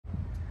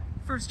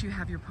First you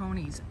have your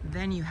ponies,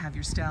 then you have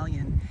your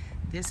stallion.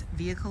 This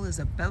vehicle is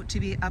about to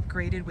be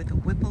upgraded with a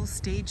Whipple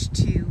Stage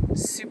 2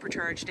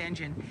 supercharged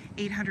engine,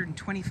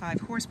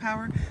 825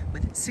 horsepower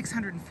with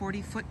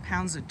 640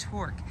 foot-pounds of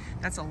torque.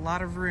 That's a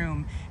lot of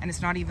room, and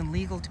it's not even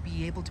legal to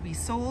be able to be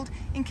sold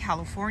in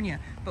California,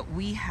 but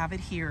we have it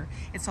here.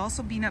 It's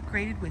also been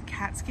upgraded with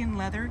Katskin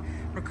leather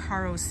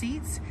Recaro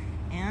seats,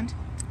 and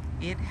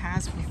it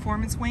has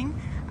performance wing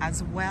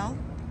as well.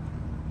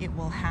 It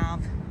will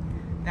have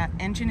that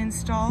engine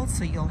installed,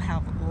 so you'll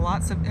have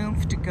lots of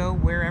oomph to go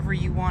wherever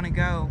you want to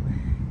go.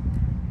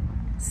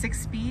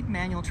 6-speed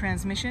manual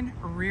transmission,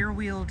 rear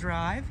wheel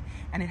drive,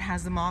 and it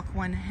has the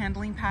Mach1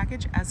 handling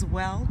package as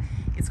well.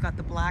 It's got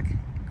the black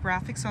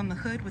graphics on the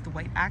hood with the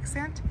white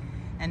accent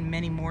and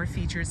many more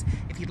features.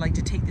 If you'd like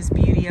to take this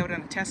beauty out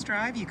on a test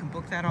drive, you can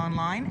book that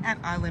online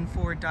at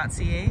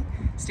islandford.ca.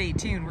 Stay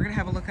tuned, we're gonna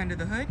have a look under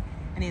the hood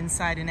and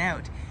inside and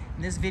out.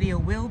 And this video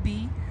will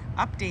be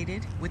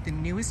updated with the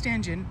newest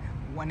engine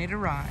when it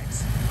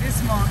arrives. This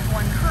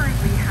Mach1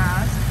 currently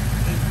has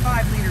a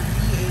 5-liter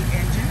V8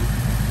 engine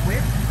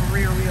with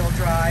rear-wheel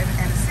drive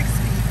and a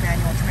 6-speed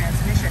manual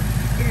transmission.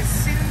 It is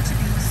soon to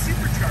be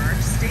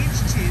supercharged, Stage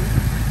 2,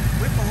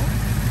 Whipple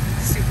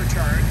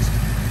supercharged,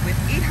 with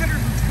 825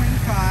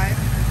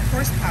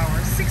 horsepower,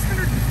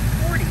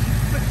 640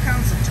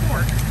 foot-pounds of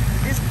torque.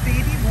 This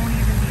baby won't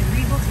even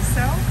be legal to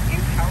sell in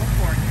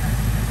California.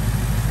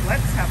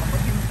 Let's have a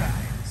look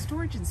inside.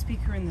 Storage and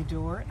speaker in the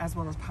door, as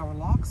well as power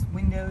locks,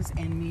 windows,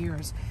 and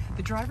mirrors.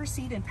 The driver's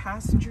seat and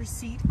passenger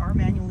seat are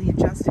manually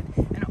adjusted,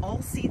 and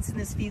all seats in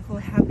this vehicle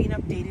have been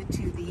updated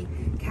to the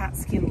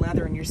Katskin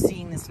leather, and you're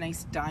seeing this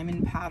nice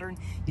diamond pattern.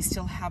 You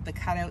still have the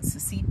cutouts, the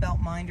seat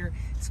belt minder.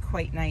 It's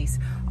quite nice.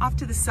 Off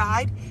to the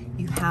side,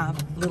 you have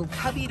a little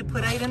cubby to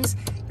put items,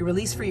 your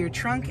release for your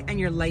trunk, and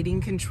your lighting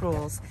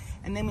controls.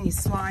 And then when you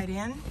slide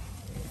in,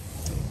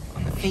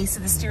 on the face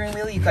of the steering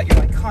wheel, you've got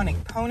your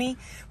iconic pony.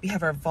 We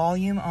have our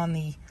volume on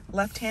the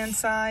left-hand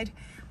side.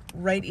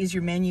 Right is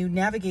your menu,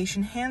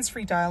 navigation,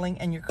 hands-free dialing,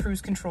 and your cruise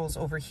controls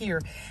over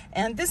here.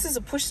 And this is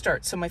a push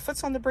start, so my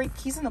foot's on the brake,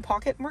 keys in the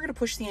pocket, and we're going to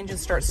push the engine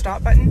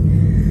start-stop button.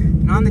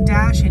 And on the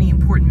dash, any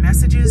important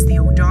messages, the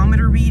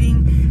odometer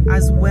reading,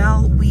 as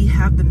well, we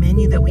have the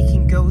menu that we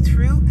can go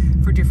through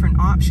for different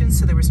options.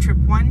 So there was trip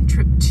 1,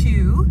 trip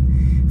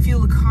 2,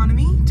 fuel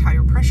economy,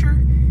 tire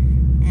pressure,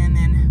 and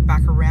then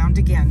back around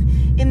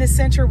again. In the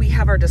center, we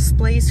have our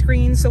display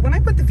screen. So when I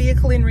put the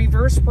vehicle in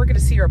reverse, we're going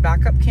to see our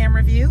backup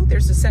camera view.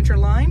 There's the center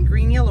line,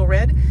 green, yellow,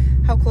 red,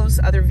 how close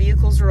other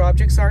vehicles or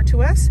objects are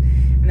to us.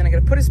 And then I'm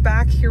going to put us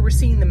back. Here we're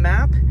seeing the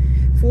map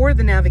for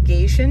the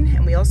navigation,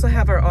 and we also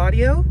have our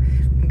audio.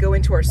 We go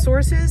into our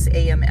sources,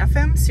 AM,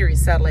 FM,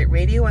 Sirius satellite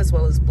radio, as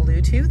well as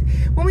Bluetooth.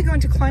 When we go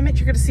into climate,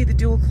 you're going to see the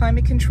dual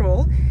climate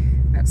control.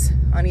 That's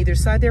on either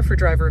side there for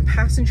driver and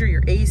passenger,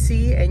 your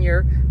AC, and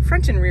your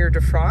front and rear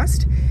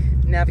defrost.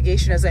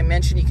 Navigation, as I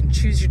mentioned, you can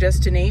choose your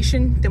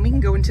destination. Then we can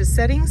go into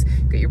settings,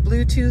 get your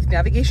Bluetooth,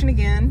 navigation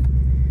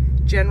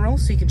again, general,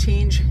 so you can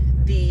change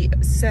the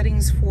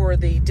settings for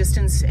the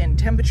distance and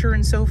temperature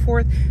and so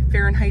forth,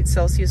 Fahrenheit,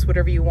 Celsius,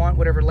 whatever you want,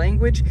 whatever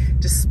language.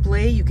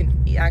 Display, you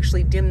can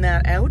actually dim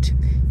that out.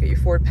 Get your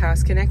Ford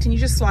Pass Connect, and you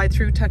just slide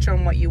through, touch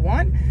on what you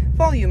want.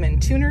 Volume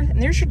and tuner, and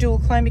there's your dual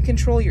climate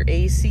control, your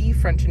AC,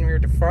 front and rear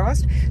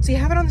defrost. So you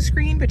have it on the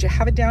screen, but you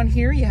have it down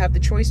here. You have the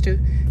choice to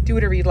do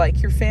whatever you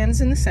like. Your fan's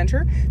in the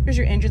center. There's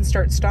your engine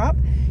start stop.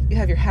 You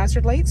have your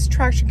hazard lights,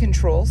 traction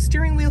control,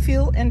 steering wheel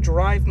feel, and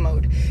drive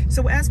mode.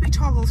 So as we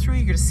toggle through,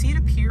 you're going to see it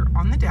appear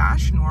on the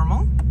dash,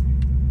 normal,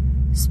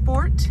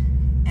 sport,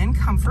 and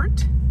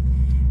comfort.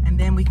 And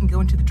then we can go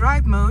into the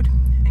drive mode,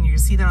 and you're going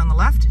to see that on the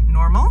left,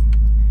 normal,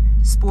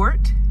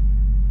 sport,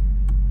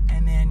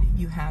 and then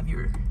you have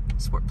your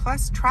Sport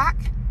Plus track,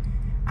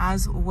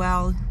 as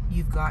well.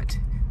 You've got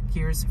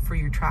gears for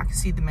your track.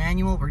 See the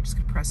manual, we're just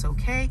going to press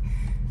OK,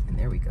 and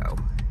there we go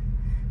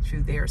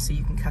through there, so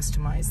you can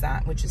customize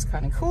that, which is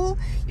kind of cool.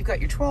 You've got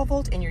your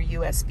 12-volt and your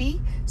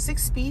USB,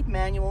 6-speed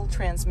manual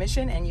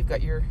transmission, and you've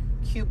got your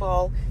cue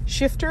ball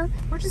shifter,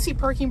 emergency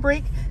parking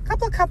brake, a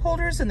couple of cup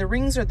holders, and the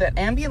rings are that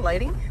ambient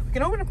lighting. We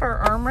can open up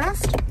our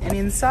armrest, and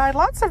inside,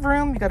 lots of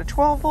room. You've got a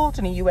 12-volt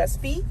and a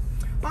USB.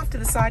 Off to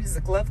the side is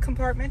the glove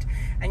compartment,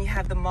 and you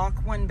have the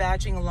Mach1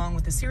 badging along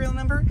with the serial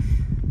number,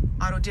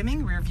 auto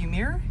dimming rear view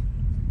mirror,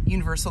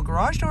 universal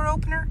garage door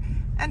opener,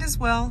 and as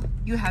well,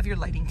 you have your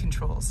lighting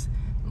controls.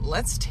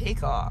 Let's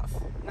take off.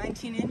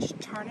 19-inch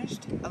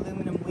tarnished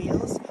aluminum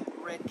wheels,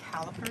 red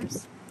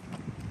calipers,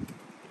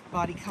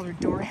 body colored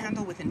door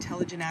handle with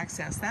intelligent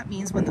access. That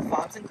means when the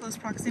fob's in close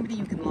proximity,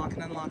 you can lock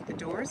and unlock the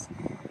doors.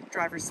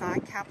 Driver's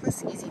side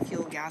capless, easy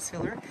fuel gas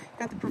filler.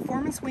 Got the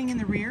performance wing in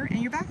the rear,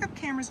 and your backup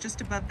camera's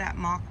just above that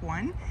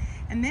Mach1.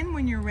 And then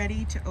when you're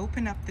ready to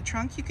open up the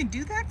trunk, you can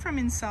do that from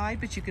inside,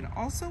 but you can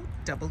also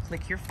double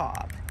click your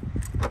fob.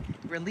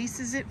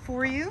 Releases it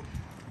for you,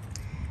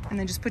 and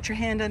then just put your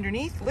hand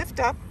underneath,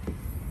 lift up,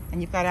 and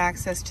you've got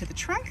access to the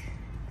trunk.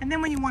 And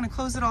then when you want to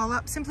close it all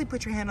up, simply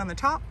put your hand on the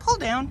top, pull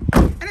down,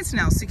 and it's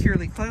now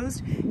securely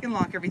closed. You can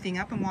lock everything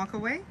up and walk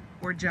away,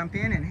 or jump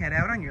in and head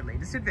out on your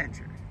latest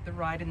adventure. The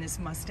ride in this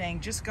Mustang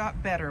just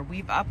got better.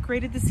 We've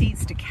upgraded the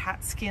seats to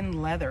Katskin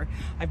leather.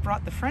 I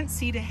brought the front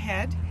seat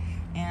ahead,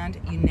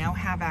 and you now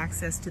have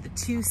access to the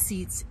 2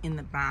 seats in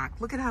the back.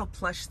 Look at how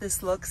plush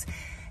this looks,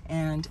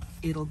 and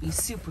it'll be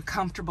super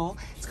comfortable.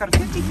 It's got a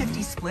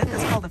 50-50 split.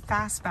 That's called a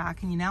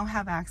fastback, and you now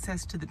have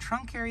access to the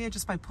trunk area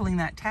just by pulling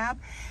that tab.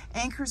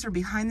 Anchors are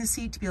behind the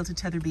seat to be able to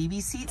tether baby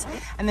seats,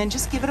 and then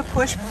just give it a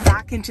push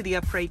back into the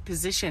upright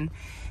position.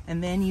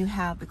 And then you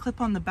have the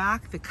clip on the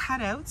back, the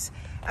cutouts,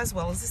 as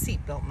well as the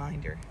seatbelt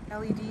minder.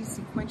 LED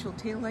sequential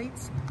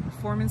taillights,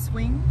 performance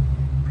wing,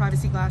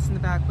 privacy glass in the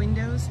back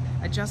windows,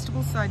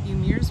 adjustable side view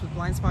mirrors with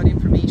blind spot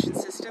information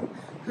system,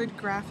 hood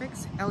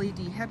graphics,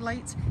 LED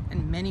headlights,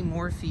 and many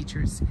more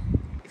features.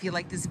 If you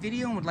like this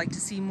video and would like to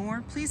see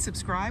more, please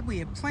subscribe. We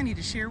have plenty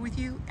to share with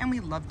you, and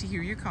we'd love to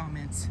hear your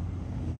comments.